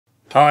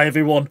Hi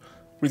everyone,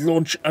 with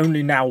launch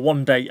only now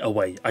 1 day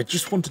away, I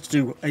just wanted to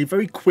do a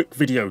very quick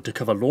video to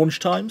cover launch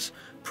times,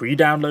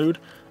 pre-download,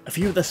 a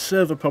few of the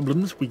server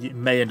problems we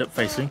may end up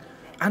facing,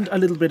 and a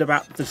little bit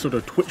about the sort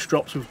of Twitch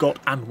drops we've got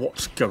and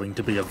what's going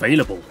to be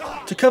available.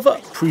 To cover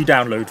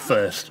pre-download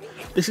first,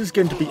 this is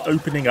going to be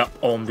opening up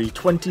on the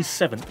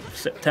 27th of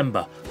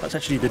September. That's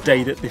actually the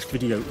day that this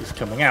video is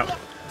coming out,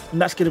 and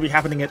that's going to be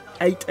happening at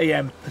 8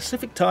 AM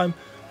Pacific time,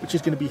 which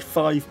is going to be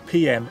 5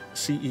 PM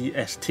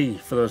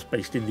CEST for those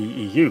based in the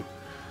EU.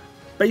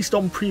 Based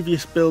on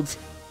previous builds,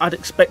 I'd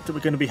expect that we're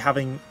going to be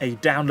having a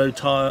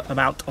download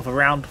amount of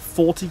around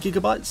 40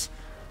 gigabytes.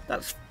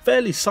 That's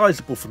fairly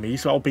sizable for me,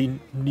 so I'll be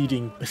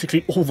needing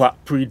basically all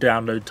that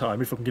pre-download time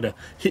if I'm going to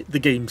hit the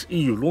game's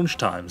EU launch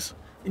times.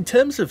 In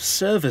terms of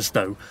servers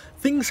though,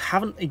 things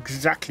haven't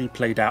exactly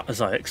played out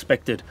as I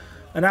expected,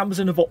 and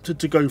Amazon have opted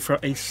to go for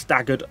a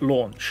staggered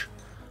launch.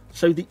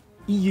 So the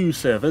EU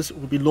servers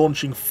will be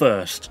launching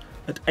first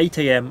at 8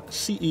 AM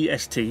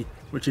CEST,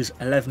 which is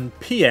 11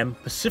 PM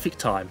Pacific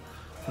time,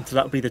 and so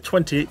that will be the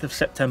 28th of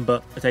September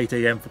at 8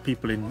 AM for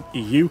people in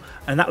EU,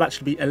 and that will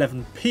actually be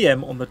 11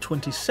 PM on the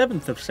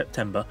 27th of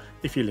September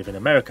if you live in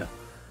America.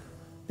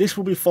 This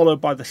will be followed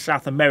by the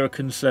South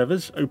American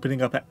servers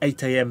opening up at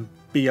 8 AM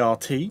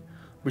BRT,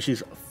 which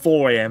is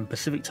 4 AM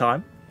Pacific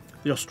time.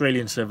 The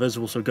Australian servers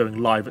are also going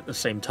live at the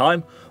same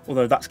time,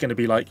 although that's going to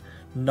be like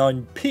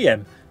 9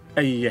 PM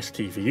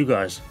AEST for you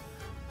guys.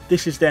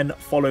 This is then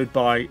followed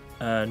by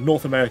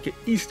North America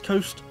East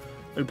Coast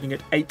opening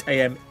at 8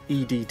 AM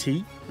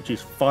EDT, which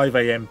is 5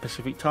 AM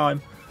Pacific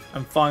time,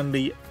 and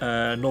finally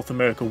North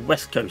America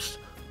West Coast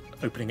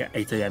opening at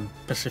 8 AM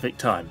Pacific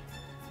time.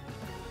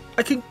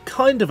 I can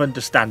kind of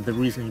understand the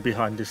reasoning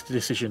behind this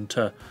decision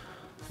to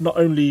not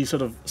only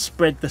sort of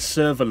spread the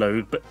server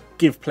load but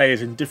give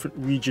players in different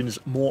regions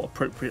more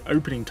appropriate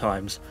opening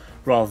times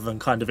rather than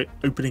kind of it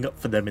opening up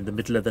for them in the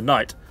middle of the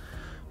night.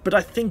 But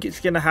I think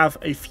it's going to have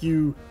a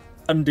few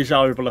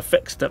undesirable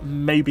effects that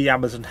maybe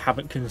Amazon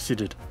haven't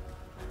considered.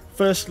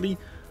 Firstly,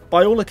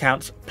 by all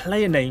accounts,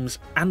 player names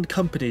and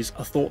companies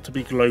are thought to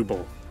be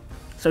global.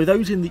 So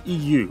those in the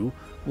EU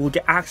will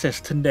get access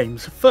to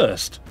names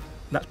first.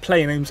 That's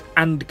player names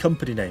and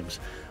company names.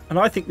 And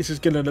I think this is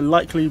going to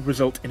likely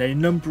result in a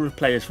number of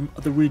players from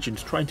other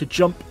regions trying to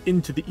jump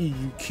into the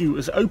EU queue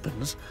as it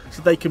opens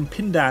so they can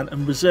pin down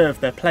and reserve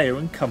their player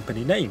and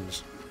company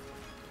names.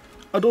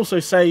 I'd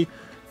also say,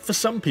 for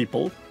some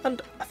people,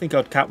 and I think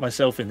I'd count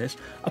myself in this,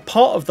 a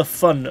part of the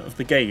fun of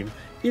the game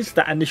is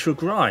that initial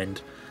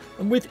grind.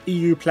 And with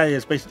EU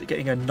players basically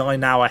getting a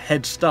 9-hour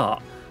head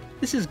start,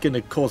 this is going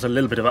to cause a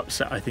little bit of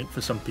upset, I think, for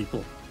some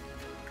people.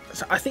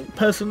 So I think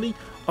personally,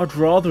 I'd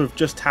rather have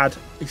just had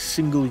a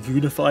single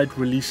unified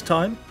release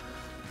time.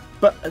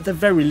 But at the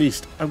very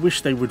least, I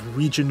wish they would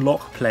region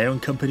lock player and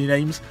company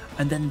names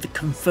and then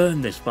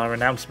confirm this via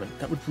announcement.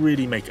 That would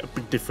really make a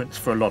big difference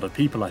for a lot of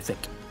people, I think.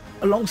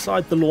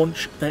 Alongside the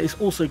launch, there is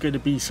also going to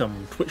be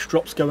some Twitch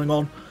drops going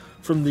on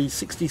from the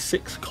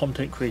 66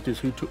 content creators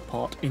who took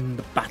part in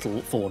the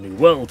battle for New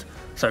World.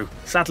 So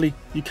sadly,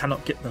 you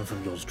cannot get them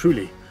from yours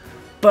truly.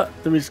 But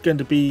there is going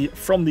to be,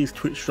 from these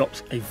Twitch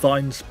drops, a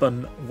Vine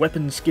spun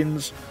weapon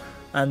skins,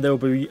 and they'll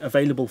be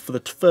available for the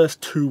first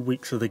 2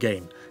 weeks of the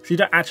game. So you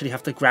don't actually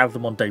have to grab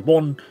them on day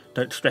one,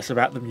 don't stress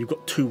about them, you've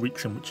got 2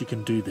 weeks in which you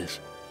can do this.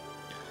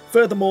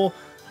 Furthermore,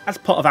 as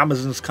part of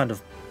Amazon's kind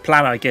of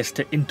plan, I guess,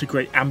 to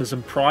integrate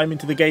Amazon Prime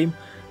into the game,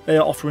 they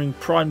are offering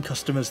Prime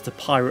customers the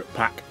Pirate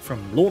Pack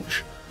from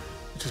launch,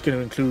 which is going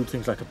to include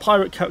things like a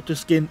pirate character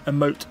skin,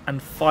 emote,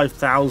 and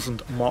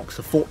 5,000 Marks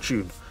of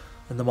Fortune.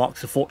 And the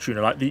Marks of Fortune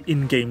are like the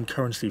in-game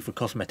currency for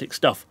cosmetic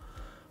stuff.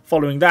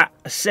 Following that,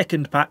 a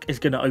second pack is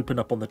going to open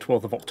up on the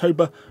 12th of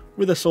October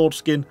with a sword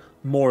skin,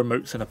 more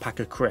emotes, and a pack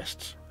of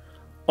crests.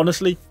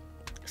 Honestly,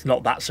 it's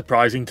not that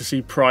surprising to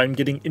see Prime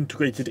getting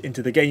integrated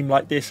into the game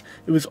like this.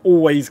 It was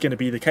always going to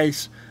be the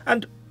case,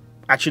 and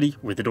actually,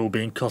 with it all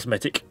being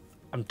cosmetic,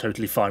 I'm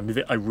totally fine with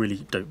it, I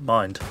really don't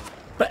mind.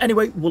 But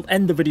anyway, we'll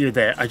end the video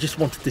there. I just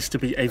wanted this to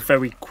be a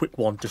very quick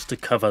one just to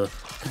cover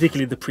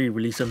particularly the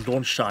pre-release and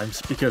launch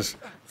times because,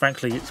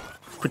 frankly, it's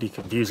pretty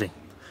confusing.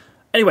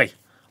 Anyway,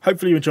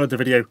 hopefully you enjoyed the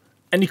video.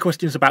 Any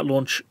questions about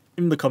launch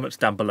in the comments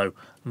down below,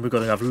 and we're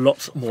going to have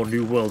lots more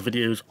New World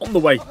videos on the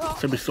way,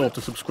 so be sure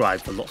to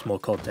subscribe for lots more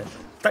content.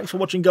 Thanks for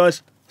watching,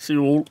 guys. See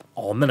you all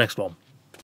on the next one.